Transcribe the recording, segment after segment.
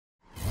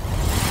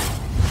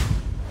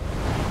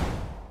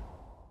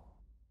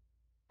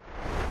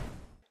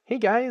Hey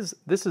guys,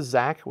 this is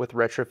Zack with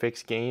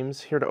Retrofix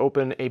Games, here to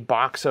open a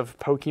box of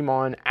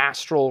Pokemon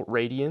Astral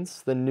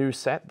Radiance, the new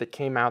set that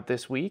came out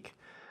this week.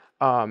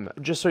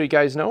 Just so you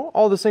guys know,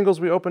 all the singles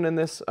we open in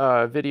this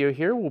video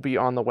here will be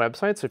on the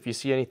website, so if you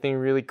see anything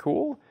really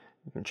cool,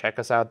 you can check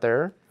us out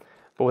there.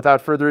 But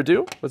without further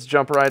ado, let's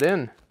jump right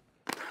in.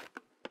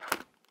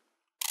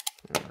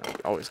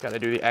 Always got to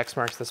do the X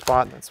marks the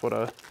spot. That's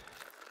what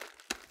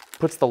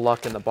puts the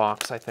luck in the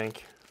box, I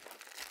think.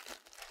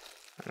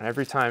 And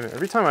every time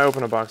I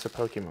open a box of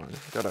Pokemon,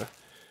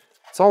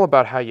 it's all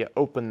about how you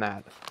open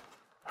that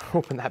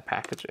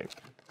packaging.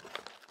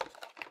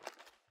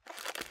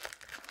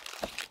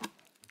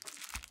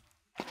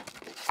 I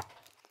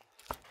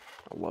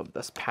love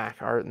this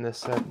pack art in this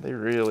set. They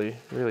really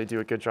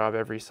do a good job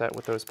every set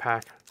with those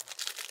pack.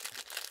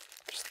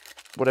 Just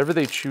whatever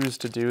they choose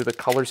to do, the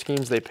color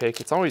schemes they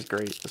pick, it's always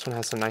great. This one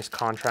has some nice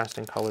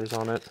contrasting colors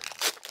on it.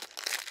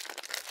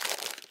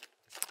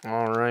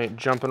 All right,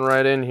 jumping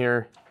right in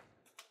here.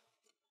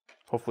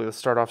 Hopefully let's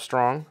start off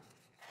strong.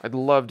 I'd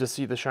love to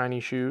see the shiny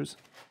shoes.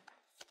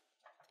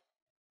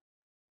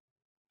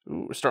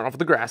 Ooh, we're starting off with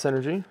the grass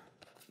energy.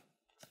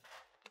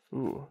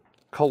 Ooh,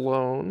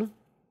 cologne.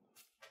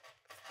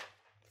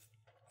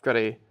 Got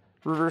a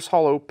reverse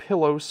hollow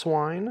pillow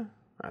swine.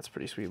 That's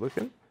pretty sweet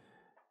looking.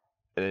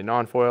 And a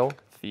non-foil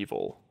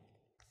Thievul.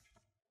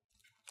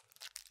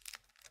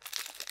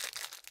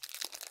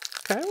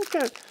 Okay,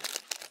 we're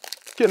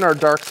getting our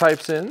dark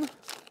types in.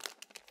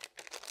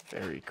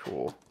 Very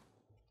cool.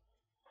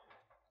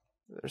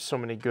 There's so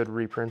many good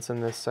reprints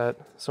in this set.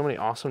 So many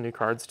awesome new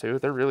cards too.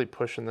 They're really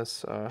pushing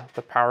this,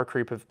 the power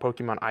creep of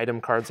Pokemon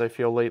item cards, I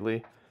feel,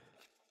 lately.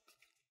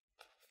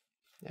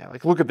 Yeah,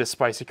 like look at this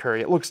spicy curry.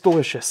 It looks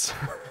delicious.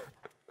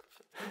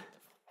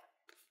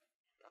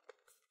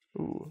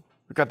 Ooh,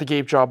 we got the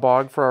Gapejaw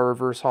Bog for our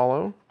reverse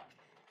hollow.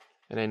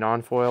 And a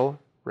non-foil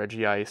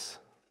Regice.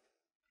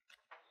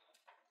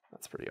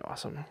 That's pretty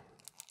awesome.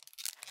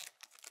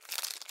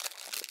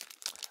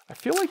 I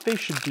feel like they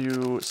should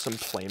do some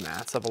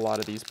playmats of a lot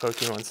of these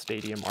Pokemon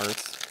Stadium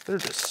arts. They're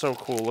just so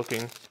cool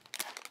looking.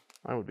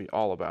 I would be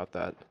all about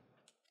that.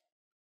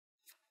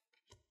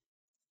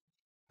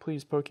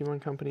 Please,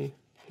 Pokemon Company,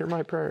 hear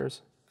my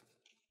prayers.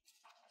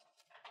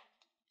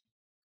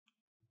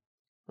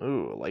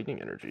 Ooh,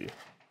 lightning energy.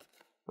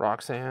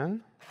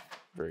 Roxanne,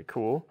 very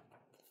cool.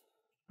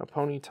 A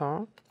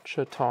Ponyta,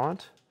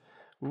 Chatot.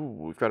 Ooh,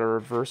 we've got a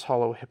reverse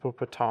hollow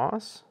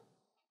Hippopotas.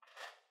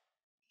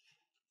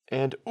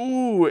 And,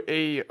 ooh,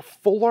 a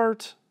full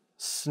art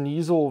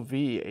Sneasel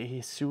V, a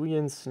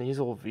Hisuian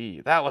Sneasel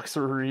V. That looks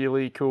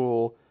really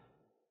cool.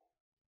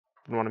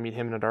 You want to meet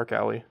him in a dark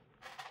alley.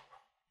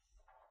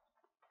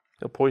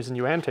 He'll poison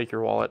you and take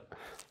your wallet.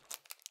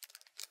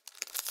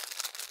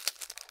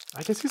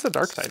 I guess he's a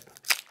dark type.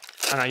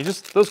 I don't know,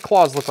 those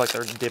claws look like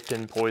they're dipped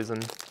in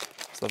poison.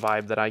 It's the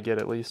vibe that I get,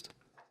 at least.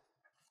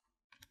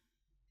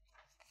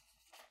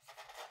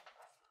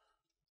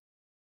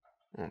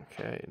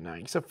 Okay,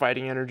 nice. A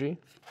fighting energy.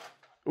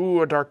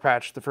 Ooh, a dark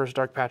patch. The first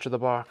dark patch of the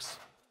box.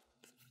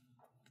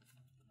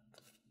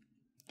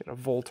 Get a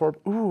Voltorb.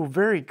 Ooh,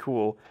 very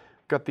cool.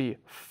 Got the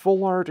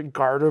full art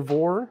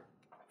Gardevoir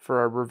for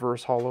our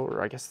reverse hollow,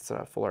 or I guess it's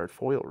a full art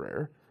foil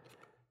rare.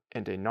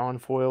 And a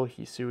non-foil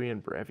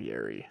Hisuian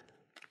Breviary.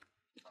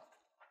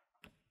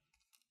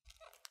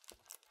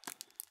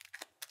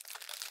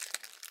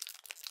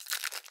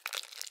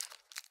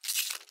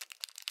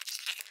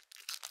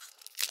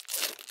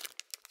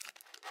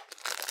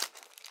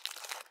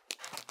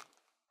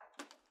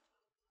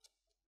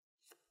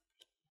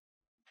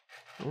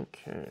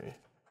 Okay.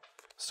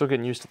 Still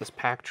getting used to this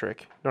pack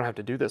trick. Don't have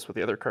to do this with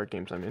the other card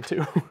games I'm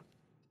into.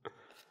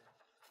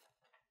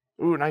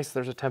 Ooh, nice.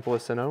 There's a Temple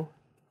of Sinnoh.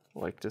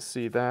 Like to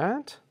see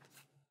that.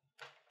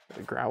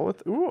 A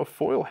Growlithe. Ooh, a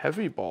foil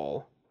Heavy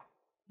Ball.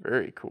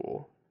 Very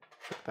cool.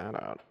 Check that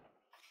out.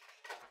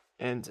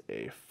 And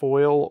a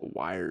foil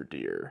Wire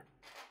Deer.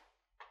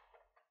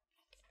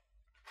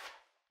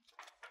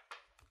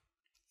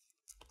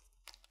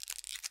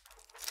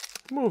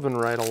 Moving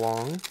right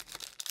along.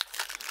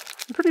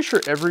 I'm pretty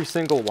sure every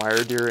single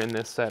Wire Deer in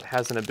this set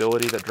has an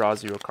ability that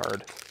draws you a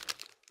card.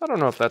 I don't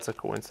know if that's a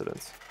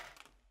coincidence.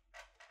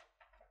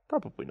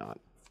 Probably not.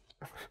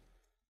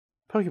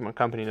 Pokemon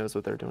Company knows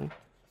what they're doing.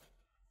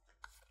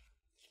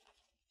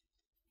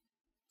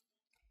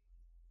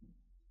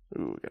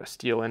 Ooh, we got a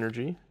Steel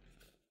Energy.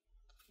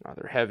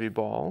 Another Heavy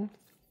Ball.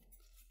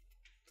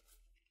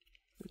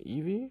 An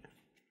Eevee.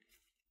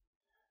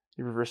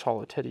 The reverse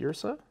hollow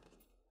Teddiursa.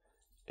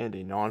 And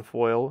a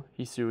non-foil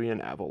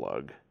Hisuian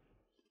Avalugg.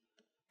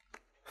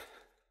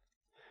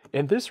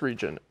 In this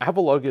region,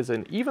 Avalugg is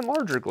an even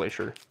larger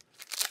glacier.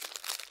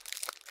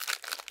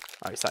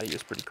 Ice IE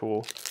is pretty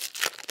cool.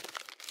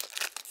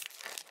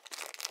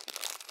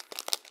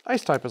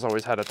 Ice type has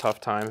always had a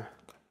tough time.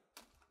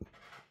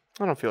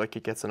 I don't feel like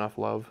it gets enough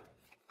love.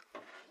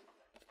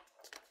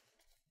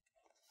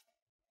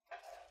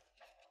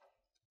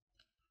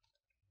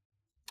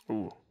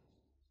 Ooh.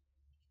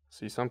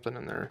 See something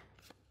in there.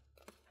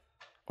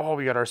 Oh,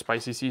 we got our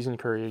spicy seasoned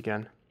curry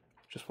again.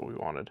 Just what we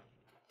wanted.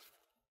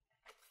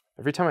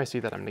 Every time I see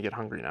that, I'm gonna get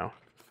hungry now.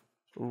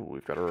 Ooh,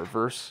 we've got a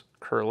reverse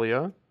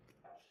Curlia.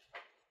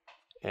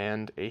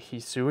 And a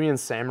Hisuian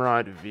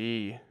Samurott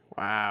V.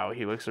 Wow,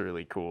 he looks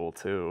really cool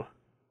too.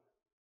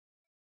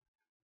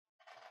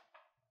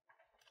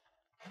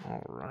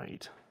 All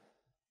right.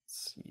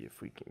 Let's see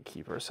if we can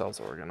keep ourselves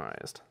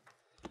organized.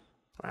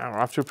 Wow, we're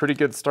off to a pretty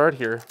good start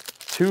here.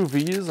 2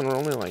 Vs and we're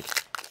only like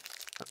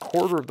a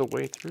quarter of the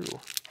way through.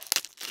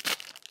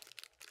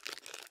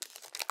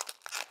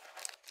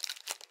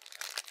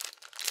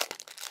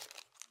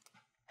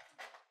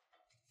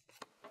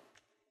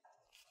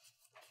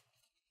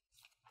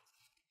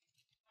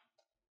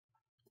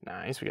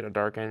 Nice, we got a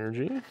Dark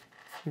Energy.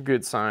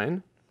 Good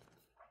sign.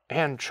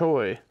 And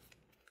Choi.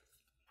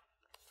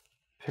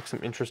 Pick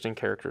some interesting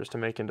characters to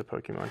make into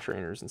Pokemon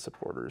trainers and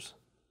supporters.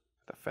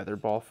 The Feather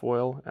Ball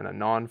foil and a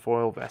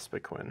non-foil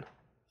Vespiquen.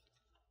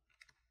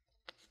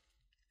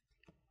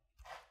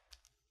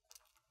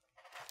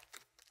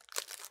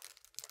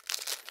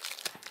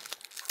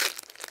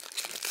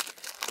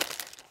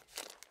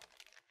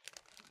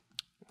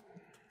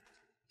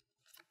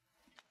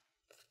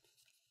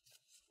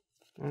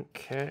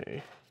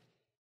 Okay.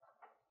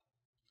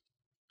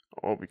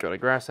 Oh, we got a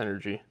Grass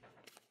Energy.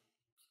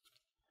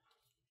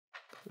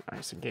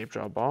 Nice, and Gape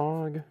Jaw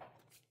Bog.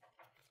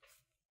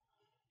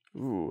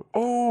 Ooh.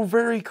 Oh,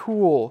 very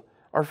cool.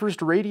 Our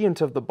first Radiant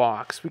of the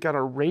box. We got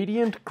a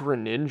Radiant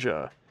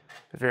Greninja.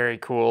 Very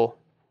cool.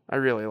 I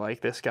really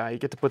like this guy. You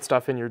get to put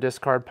stuff in your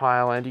discard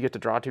pile and you get to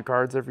draw 2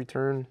 cards every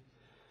turn.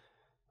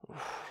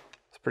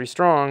 It's pretty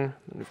strong.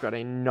 And we've got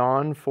a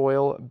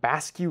non-foil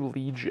Bascu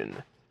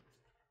Legion.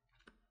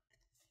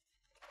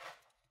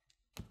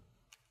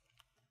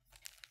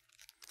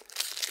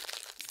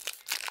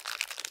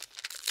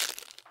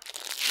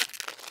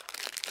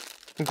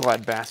 I'm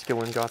glad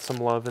Basculin got some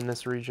love in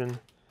this region.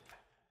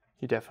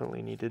 He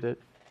definitely needed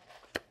it.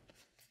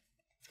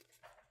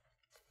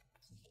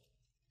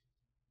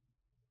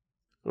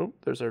 Oh,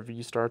 there's our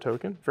V-Star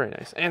token. Very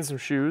nice. And some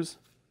shoes.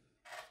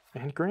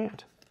 And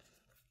Grant.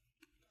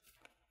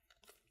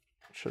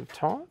 Should have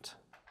taught.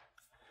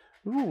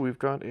 Ooh, we've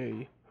got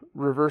a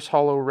reverse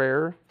holo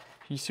rare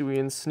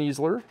Hisuian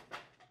Sneasler.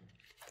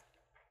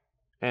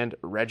 And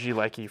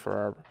Regieleki for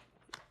our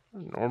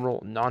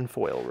normal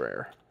non-foil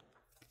rare.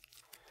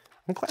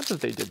 I'm glad that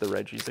they did the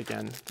Reggies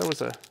again.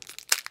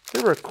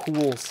 They were a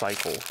cool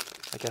cycle,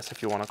 I guess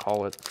if you want to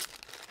call it.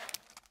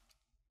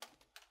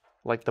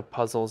 Like the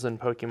puzzles in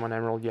Pokemon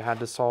Emerald you had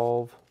to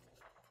solve.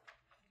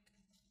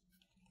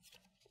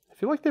 I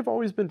feel like they've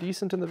always been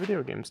decent in the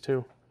video games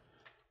too.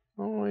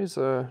 Always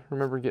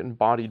remember getting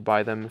bodied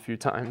by them a few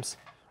times.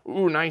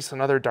 Ooh, nice,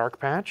 another Dark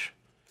Patch.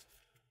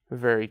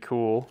 Very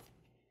cool.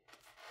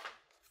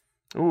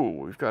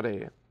 Ooh, we've got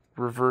a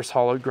reverse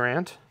holo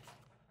Grant.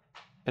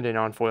 And a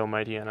non-foil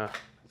Mightyena.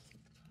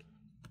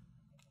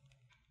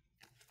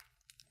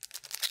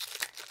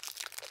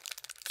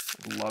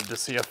 I'd love to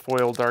see a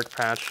foil Dark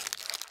Patch.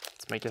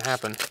 Let's make it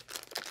happen.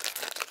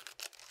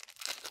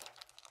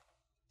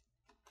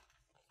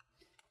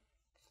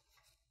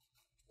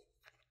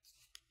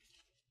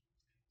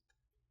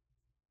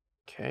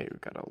 Okay,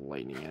 we've got a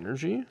Lightning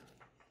Energy.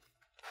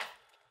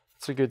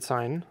 It's a good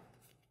sign.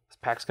 This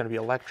pack's going to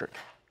be electric.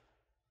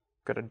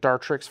 We've got a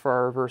Dartrix for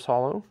our reverse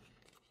holo.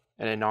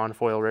 And a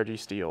non-foil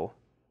Registeel.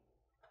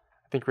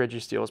 I think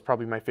Registeel is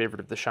probably my favorite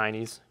of the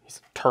shinies. He's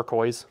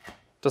turquoise.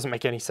 Doesn't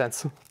make any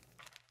sense.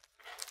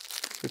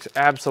 Looks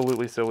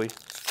absolutely silly.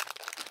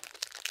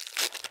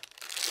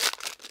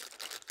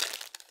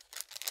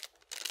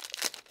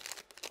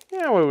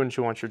 Yeah, why wouldn't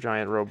you want your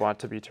giant robot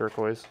to be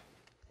turquoise?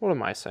 What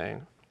am I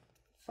saying?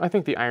 I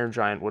think the Iron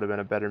Giant would have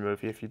been a better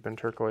movie if he'd been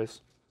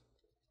turquoise.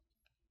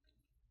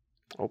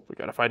 Oh, we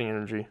got a Fighting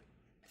Energy.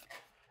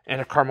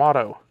 And a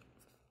Karmato.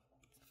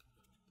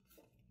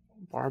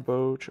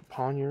 Barboach, a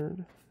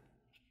Poniard.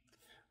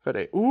 Got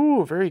a,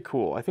 ooh, very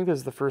cool. I think this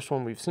is the first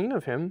one we've seen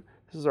of him.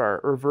 This is our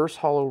reverse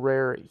holo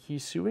rare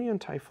Hisuian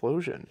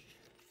Typhlosion.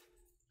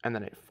 And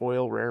then a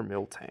foil rare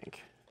Miltank.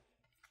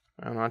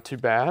 Not too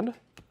bad.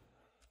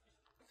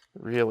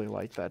 Really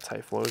like that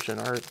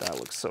Typhlosion art. That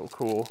looks so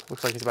cool.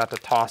 Looks like he's about to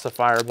toss a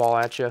fireball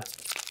at you.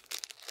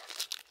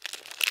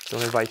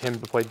 Don't invite him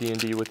to play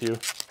D&D with you.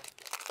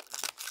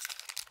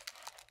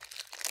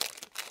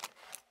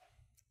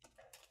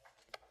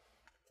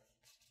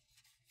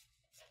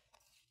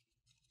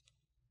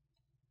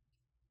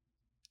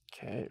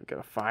 Okay, we've got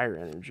a Fire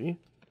Energy.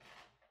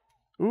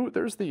 Ooh,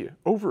 there's the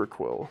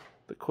Overquill,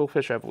 the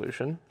Quillfish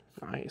evolution.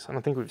 Nice. I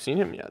don't think we've seen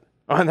him yet.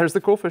 Oh, and there's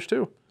the Quillfish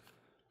too.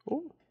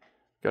 Oh,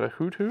 got a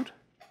Hoot Hoot,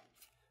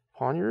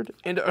 Poniard,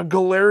 and a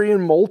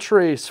Galarian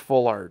Moltres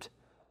full art.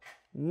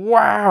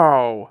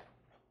 Wow,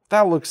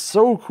 that looks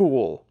so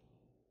cool.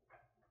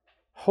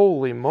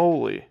 Holy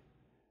moly.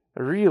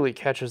 It really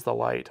catches the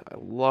light. I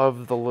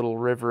love the little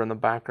river in the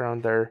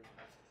background there.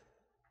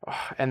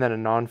 Oh, and then a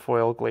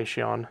non-foil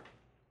Glaceon.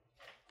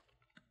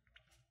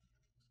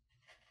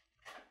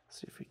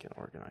 See if we can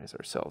organize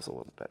ourselves a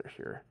little better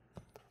here.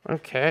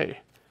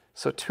 Okay,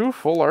 so 2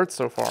 full arts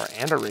so far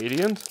and a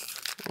Radiant.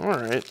 All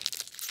right,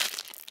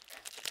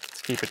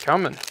 let's keep it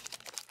coming.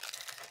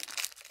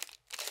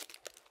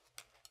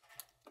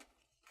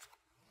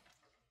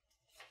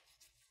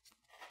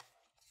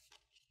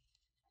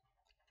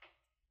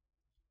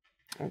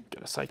 Oh,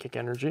 get a Psychic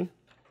Energy.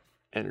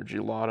 Energy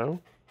Lotto.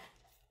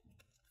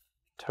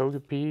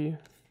 Togepi.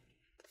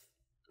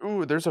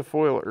 Ooh, there's a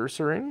foil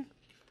Ursaring.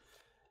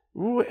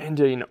 Ooh, and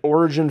an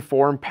Origin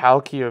Form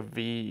Palkia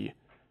V.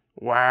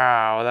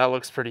 Wow, that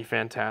looks pretty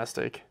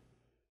fantastic.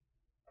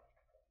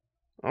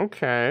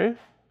 Okay.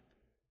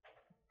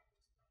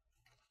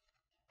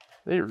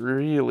 They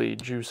really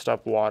juiced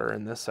up water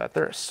in this set.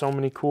 There are so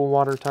many cool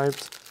water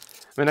types.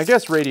 I mean, I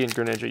guess Radiant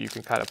Greninja you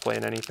can kind of play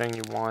in anything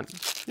you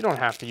want. You don't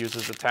have to use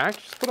his attack.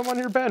 Just put him on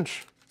your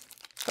bench.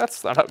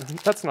 That's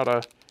not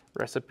a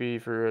recipe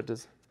for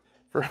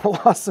a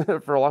loss of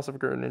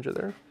Greninja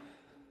there.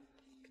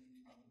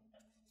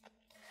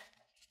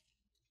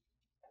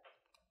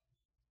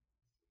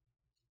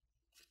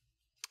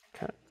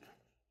 Okay.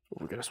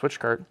 We got a switch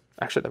card.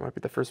 Actually, that might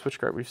be the first switch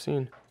card we've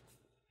seen.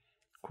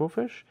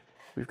 Quillfish.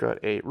 We've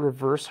got a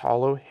reverse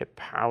holo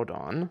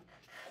Hippowdon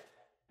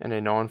and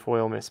a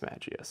non-foil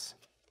Mismagius.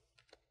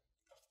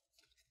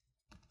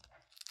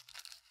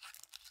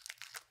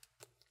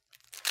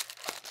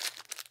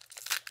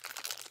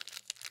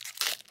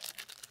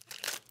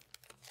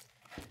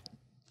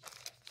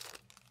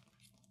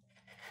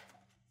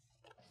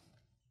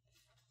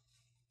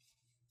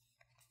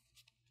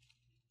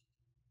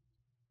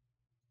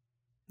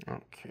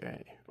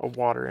 Okay, a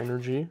water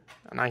energy,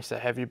 a nice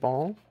heavy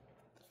ball.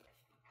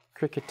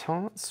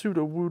 Kricketot,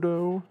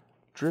 Sudowoodo,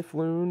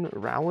 Drifloon,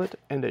 Rowlet,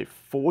 and a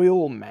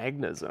foil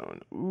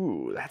Magnezone.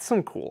 Ooh, that's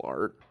some cool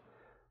art.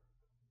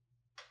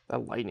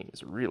 That lightning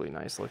is really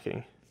nice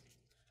looking.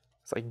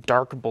 It's like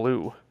dark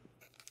blue.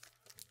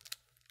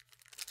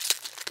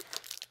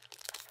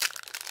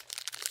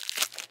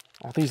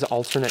 All these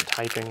alternate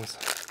typings,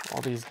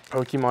 all these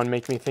Pokemon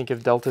make me think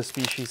of Delta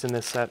species in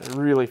this set. It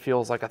really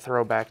feels like a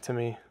throwback to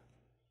me.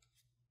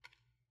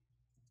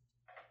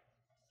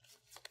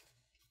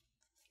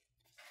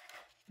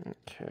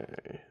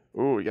 Okay.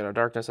 Ooh, we got a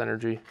Darkness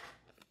Energy.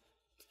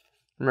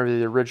 Remember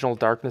the original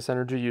Darkness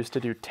Energy used to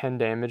do 10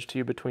 damage to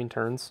you between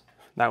turns?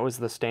 That was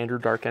the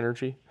standard Dark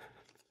Energy.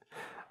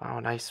 Oh,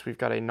 nice. We've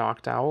got a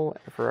Noctowl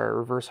for our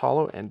reverse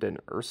holo and an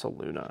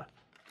Ursaluna.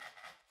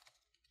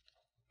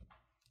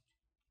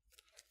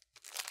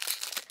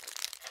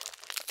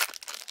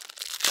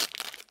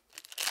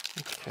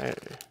 Okay.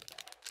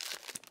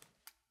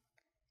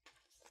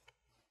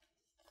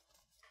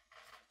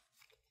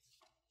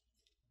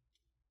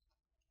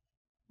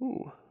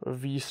 Ooh, a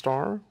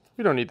V-Star.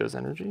 We don't need those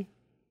energy.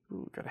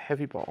 Ooh, got a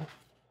Heavy Ball.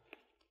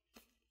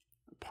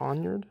 A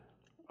Ponyard.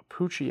 A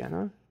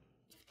Poochyena.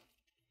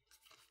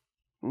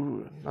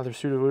 Ooh, another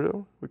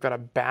Sudowoodo. We've got a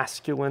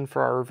Basculin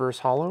for our reverse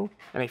holo.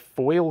 And a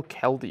foil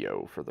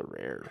Keldeo for the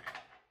rare.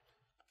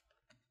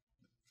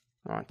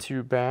 Not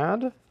too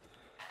bad.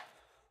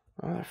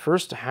 The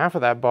first half of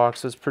that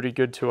box is pretty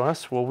good to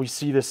us. Will we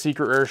see the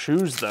secret rare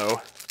shoes,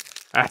 though?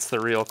 That's the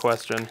real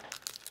question.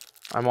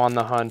 I'm on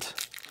the hunt.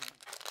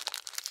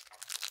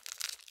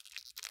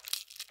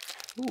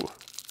 Ooh.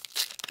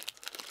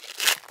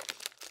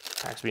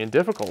 Pack's being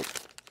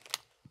difficult.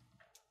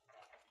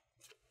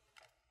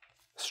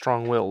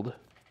 Strong-willed.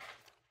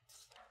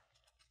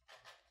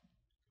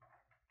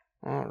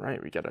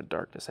 Alright, we got a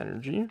Darkness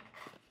Energy.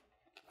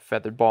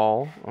 Feathered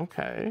Ball,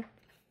 okay.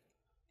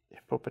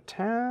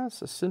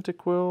 Hippopotas, a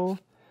Cyndaquil.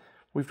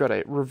 We've got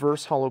a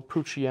reverse holo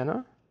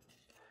Poochyena.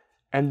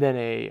 And then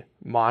a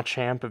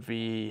Machamp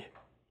V.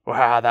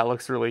 Wow, that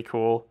looks really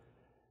cool.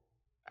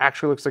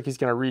 Actually looks like he's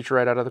going to reach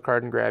right out of the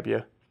card and grab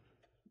you.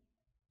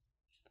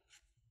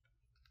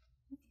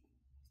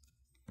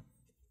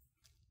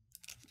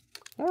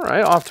 All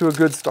right, off to a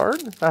good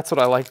start. That's what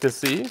I like to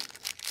see.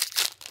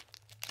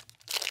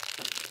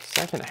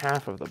 Second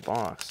half of the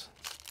box.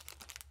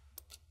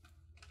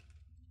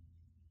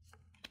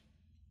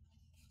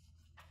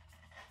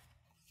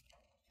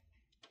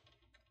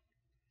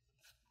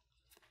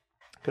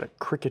 Got a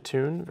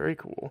Cricketune, very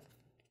cool.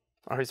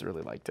 I always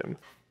really liked him.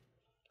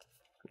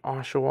 An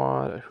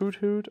Oshawott, a Hoot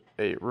Hoot,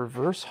 a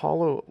reverse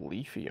holo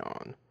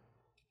Leafeon.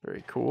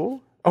 Very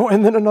cool. Oh,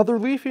 and then another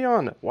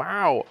Leafeon.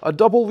 Wow, a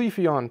double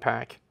Leafeon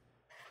pack.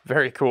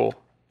 Very cool.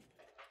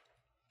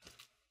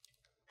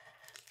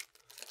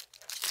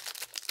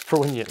 For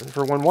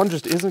when one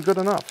just isn't good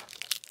enough.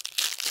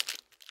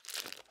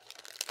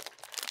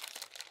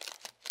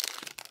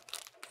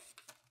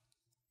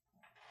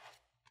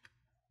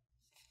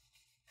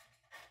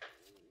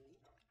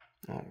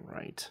 All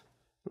right.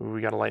 Ooh,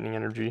 we got a Lightning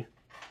Energy.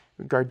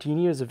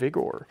 Gardenia's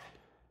Vigor.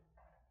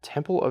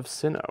 Temple of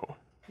Sinnoh.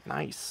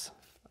 Nice.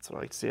 That's what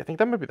I like to see. I think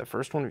that might be the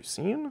first one we've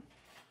seen.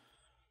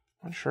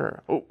 Not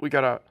sure. Oh, we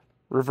got a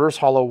reverse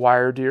holo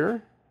Wire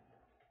Deer.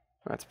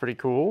 That's pretty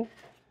cool.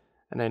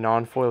 And a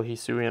non-foil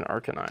Hisuian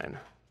Arcanine.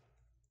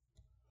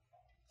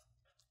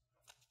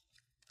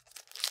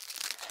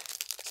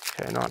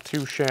 Okay, not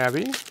too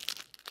shabby.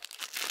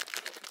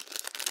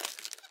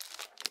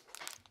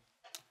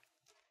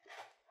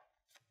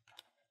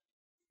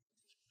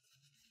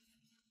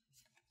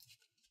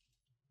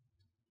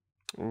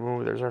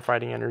 Ooh, there's our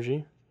Fighting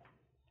Energy.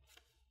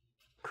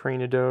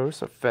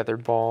 Cranidos, a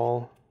Feathered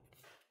Ball.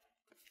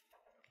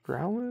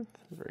 Growlithe,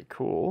 very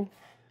cool.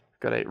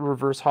 Got a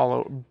reverse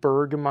holo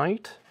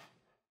Bergmite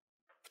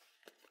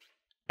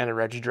and a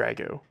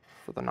Regidrago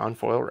for the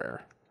non-foil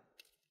rare.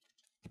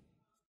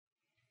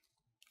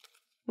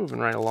 Moving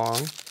right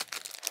along.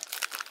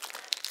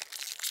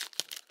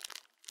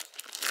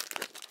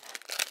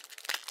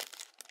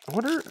 I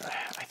wonder,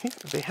 I think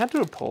they had to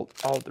have pulled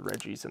all of the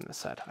Regis in the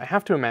set. I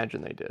have to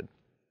imagine they did.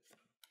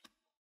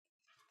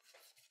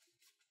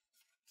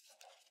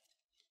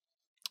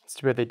 It's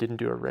too bad they didn't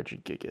do a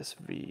Regigigas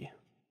V.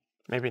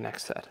 Maybe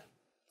next set.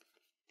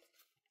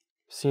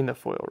 Seen the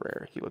foil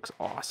rare. He looks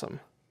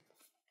awesome.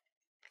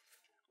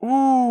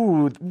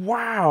 Ooh,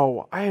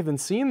 wow. I haven't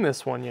seen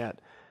this one yet.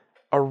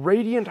 A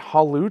Radiant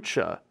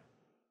Hawlucha.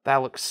 That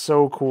looks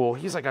so cool.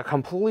 He's like a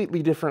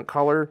completely different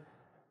color.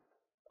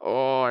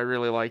 Oh, I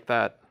really like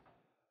that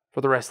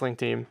for the wrestling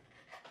team.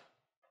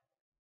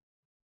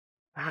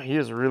 Ah, he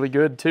is really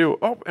good too.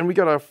 Oh, and we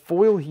got a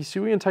foil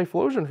Hisuian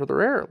Typhlosion for the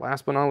rare,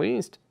 last but not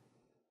least.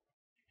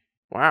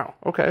 Wow,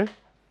 okay.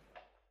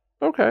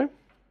 Okay.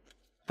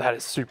 That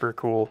is super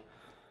cool.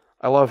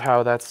 I love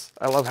how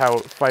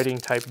fighting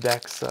type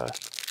decks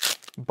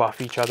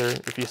buff each other.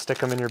 If you stick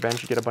them in your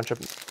bench, you get a bunch of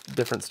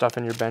different stuff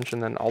in your bench,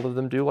 and then all of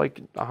them do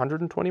like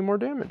 120 more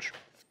damage.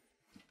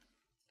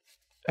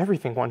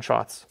 Everything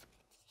one-shots.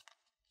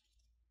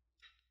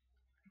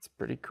 It's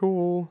pretty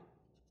cool.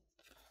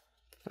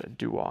 A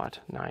Duat,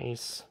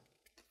 nice.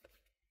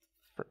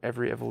 For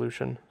every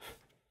evolution.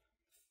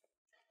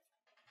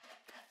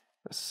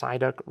 A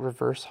Psyduck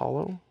reverse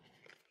holo.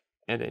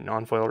 And a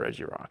non-foil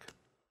Regirock.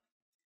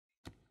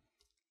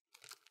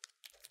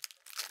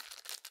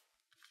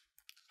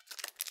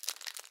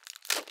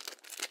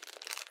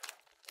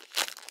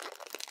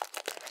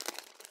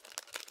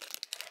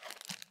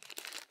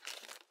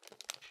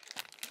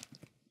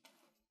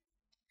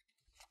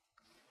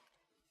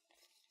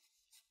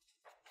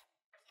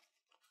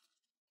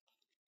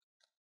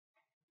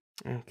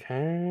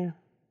 Okay,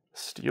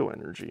 Steel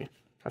Energy.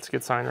 That's a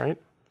good sign, right?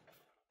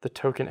 The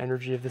token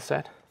energy of the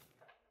set.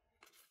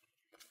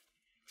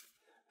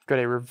 Got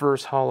a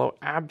reverse holo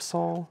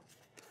Absol.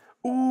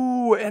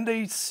 Ooh, and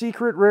a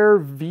secret rare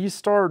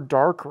V-Star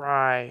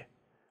Darkrai.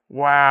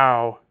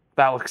 Wow,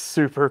 that looks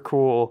super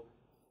cool.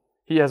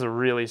 He has a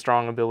really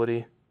strong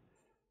ability.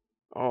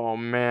 Oh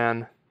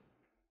man.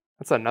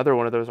 That's another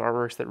one of those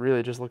artworks that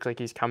really just looks like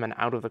he's coming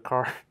out of the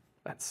car.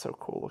 That's so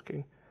cool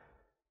looking.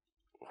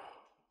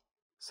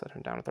 Set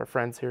him down with our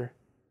friends here.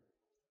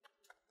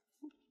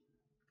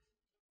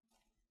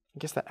 I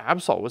guess that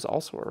Absol was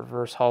also a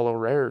reverse holo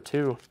rare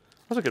too.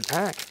 That was a good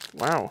pack.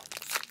 Wow.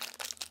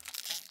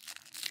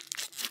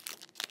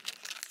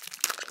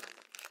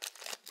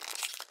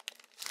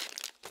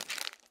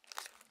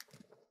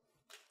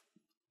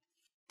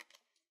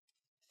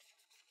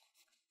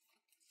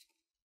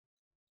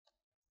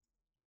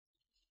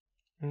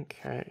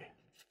 Okay.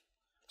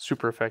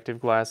 Super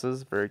effective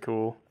glasses. Very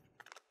cool.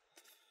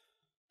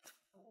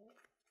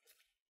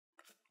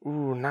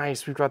 Ooh,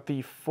 nice. We've got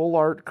the Full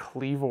Art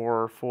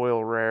Cleavor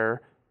foil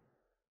rare.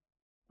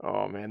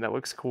 Oh man, that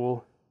looks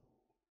cool.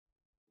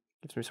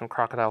 Gives me some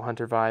Crocodile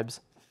Hunter vibes.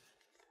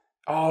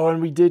 Oh,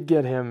 and we did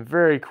get him.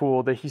 Very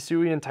cool. The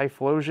Hisuian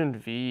Typhlosion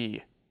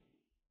V.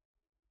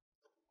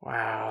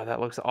 Wow,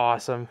 that looks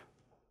awesome.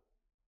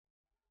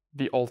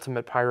 The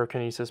ultimate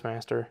Pyrokinesis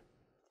Master.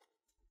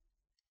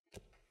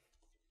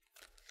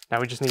 Now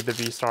we just need the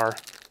V-Star.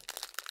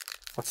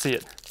 Let's see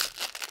it.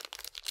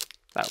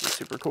 That would be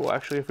super cool,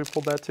 actually, if we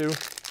pulled that too.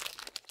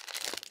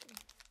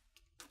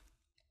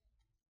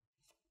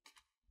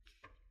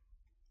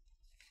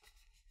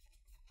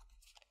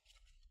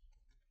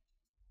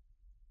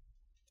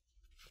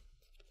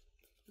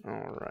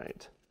 All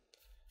right.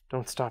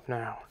 Don't stop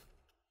now.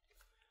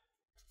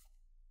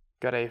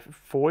 Got a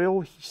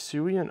foil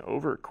Hisuian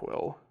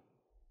Overquill.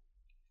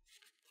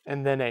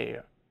 And then a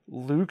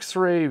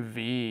Luxray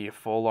V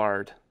full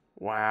art.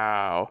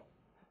 Wow.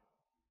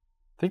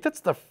 I think that's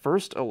the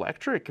first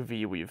electric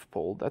V we've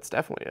pulled. That's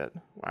definitely it.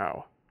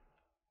 Wow.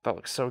 That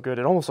looks so good.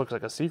 It almost looks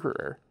like a secret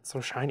rare. It's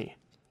so shiny.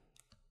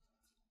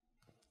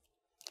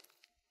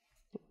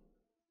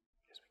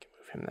 Guess we can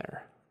move him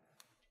there.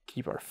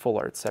 Keep our full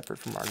art separate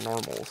from our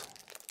normals.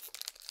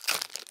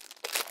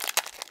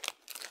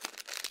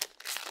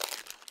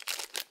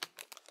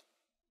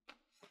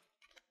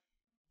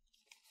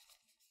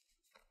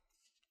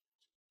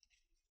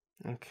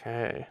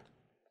 Okay.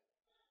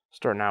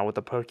 Starting out with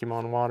the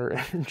Pokemon Water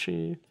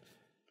Energy.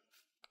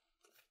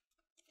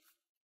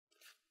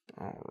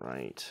 All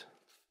right.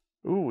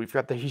 Ooh, we've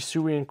got the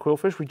Hisuian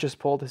Quillfish. We just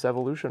pulled his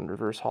evolution,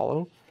 reverse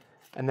holo.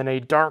 And then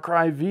a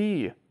Darkrai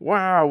V.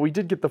 Wow, we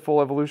did get the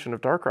full evolution of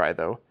Darkrai,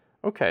 though.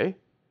 Okay.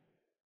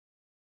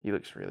 He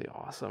looks really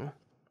awesome.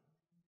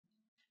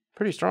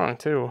 Pretty strong,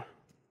 too.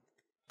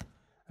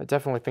 I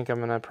definitely think I'm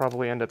going to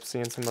probably end up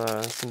seeing some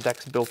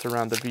decks built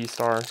around the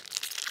V-Star.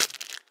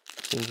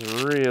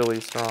 Seems really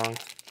strong.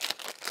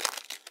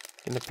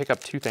 Going to pick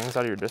up 2 things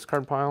out of your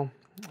discard pile?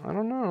 I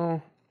don't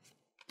know.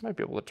 Might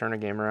be able to turn a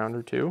game around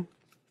or 2.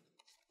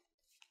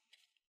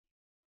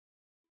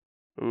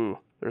 Ooh,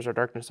 there's our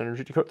Darkness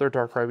Energy to go with our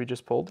Darkrai we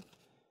just pulled.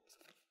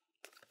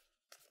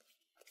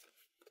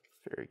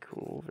 Very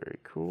cool, very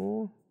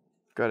cool.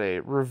 Got a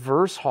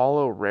reverse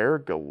hollow rare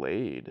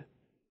Gallade.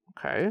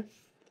 Okay. And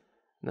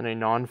then a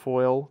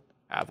non-foil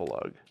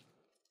Avalugg.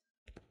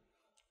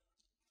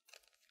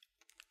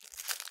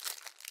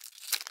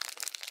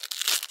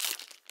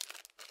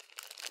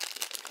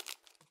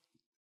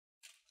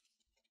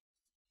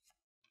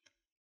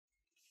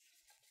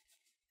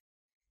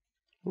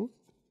 Ooh.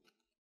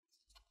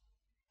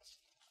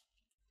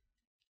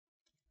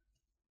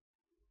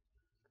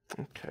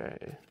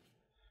 Okay.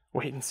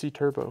 Wait and see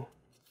turbo.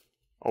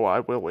 Oh, I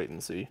will wait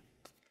and see.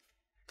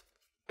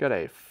 Got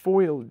a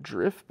foil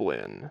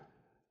Drifblim.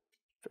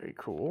 Very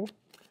cool.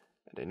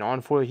 And a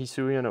non-foil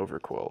Hisuian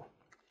Overquill.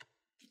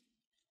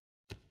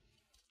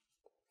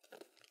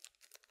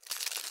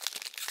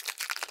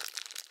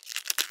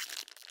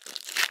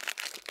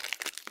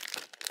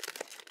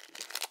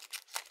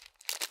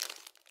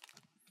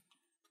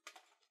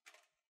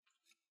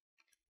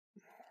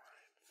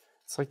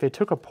 It's like they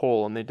took a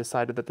poll and they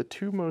decided that the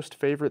two most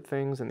favorite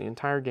things in the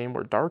entire game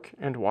were dark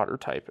and water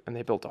type, and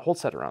they built a whole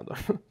set around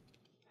them.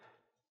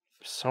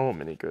 So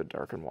many good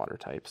dark and water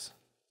types.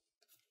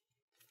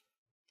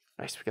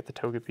 Nice, we get the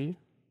Togepi.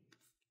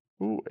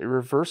 Ooh, a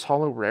reverse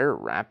hollow rare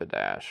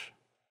Rapidash.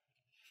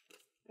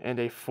 And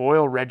a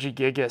foil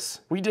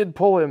Regigigas. We did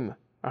pull him.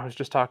 I was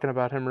just talking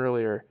about him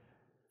earlier.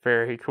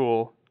 Very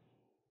cool.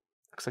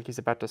 Looks like he's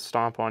about to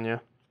stomp on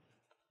you.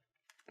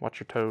 Watch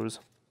your toes.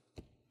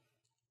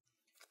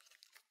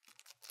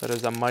 That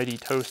is a mighty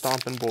toe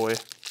stomping boy.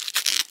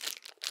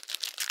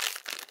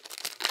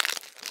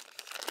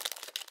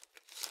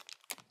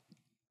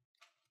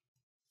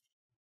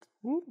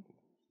 Ooh,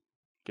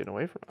 getting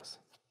away from us.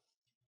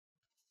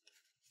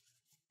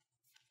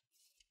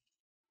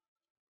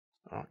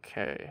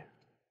 Okay.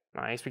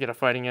 Nice, we get a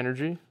fighting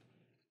energy.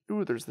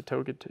 Ooh, there's the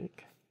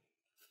Togetic.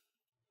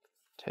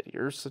 Teddy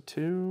Ursa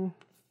too.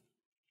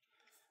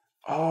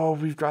 Oh,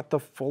 we've got the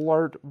full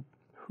art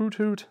Hoot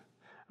Hoot.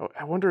 Oh,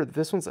 I wonder if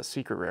this one's a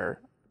secret rare.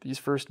 These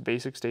first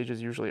basic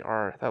stages usually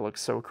are. That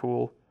looks so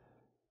cool.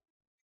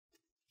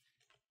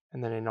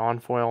 And then a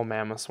non-foil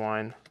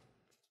Mamoswine.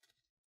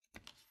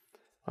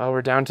 Well,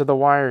 we're down to the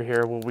wire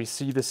here. Will we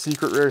see the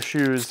secret rare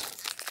shoes?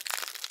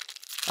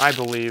 I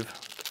believe.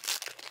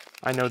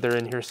 I know they're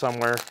in here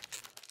somewhere.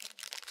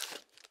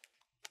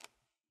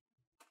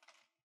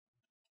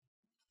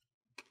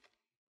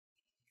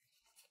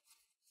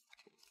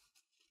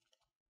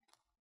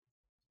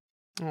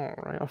 All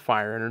right, a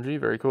fire energy,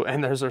 very cool.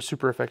 And there's our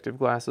super effective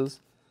glasses.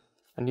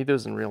 I need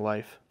those in real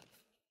life.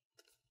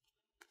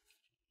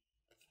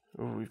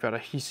 Ooh, we've got a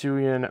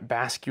Hisuian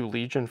Basque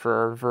Legion for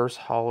our reverse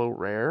hollow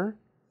rare.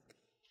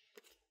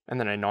 And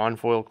then a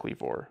non-foil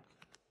Cleavor.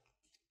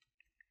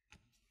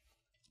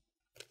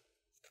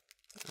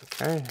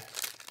 Okay.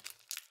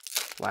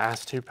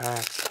 Last two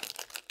packs.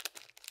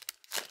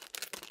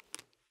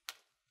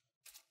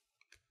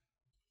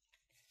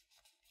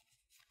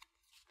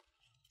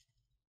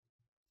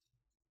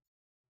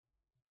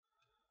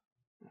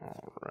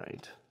 All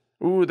right.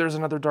 Ooh, there's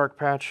another dark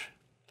patch.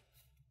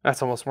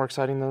 That's almost more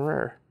exciting than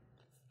rare.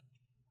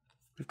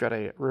 We've got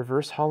a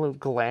reverse hollow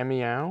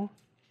Glameow,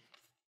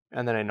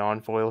 and then a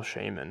non-foil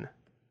Shaman.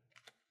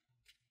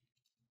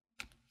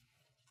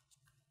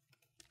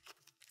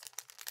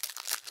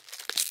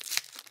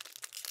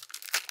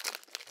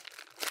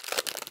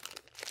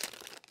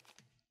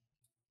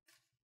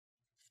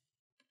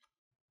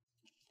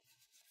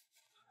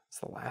 It's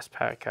the last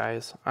pack,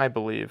 guys. I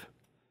believe.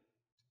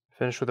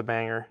 Finish with a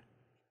banger.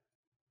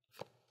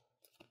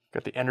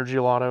 Got the Energy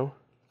Lotto.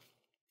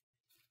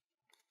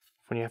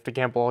 When you have to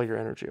gamble all your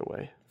energy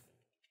away.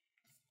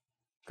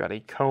 Got a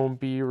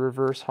Combi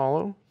reverse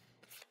hollow.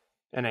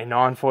 And a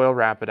non-foil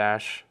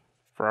Rapidash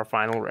for our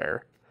final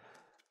rare.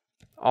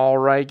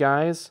 Alright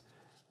guys.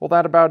 Well,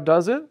 that about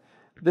does it.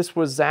 This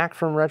was Zach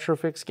from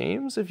Retrofix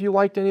Games. If you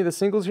liked any of the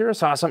singles here,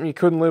 saw something you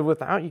couldn't live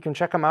without, you can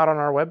check them out on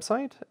our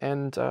website.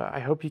 And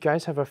I hope you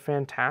guys have a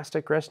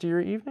fantastic rest of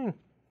your evening.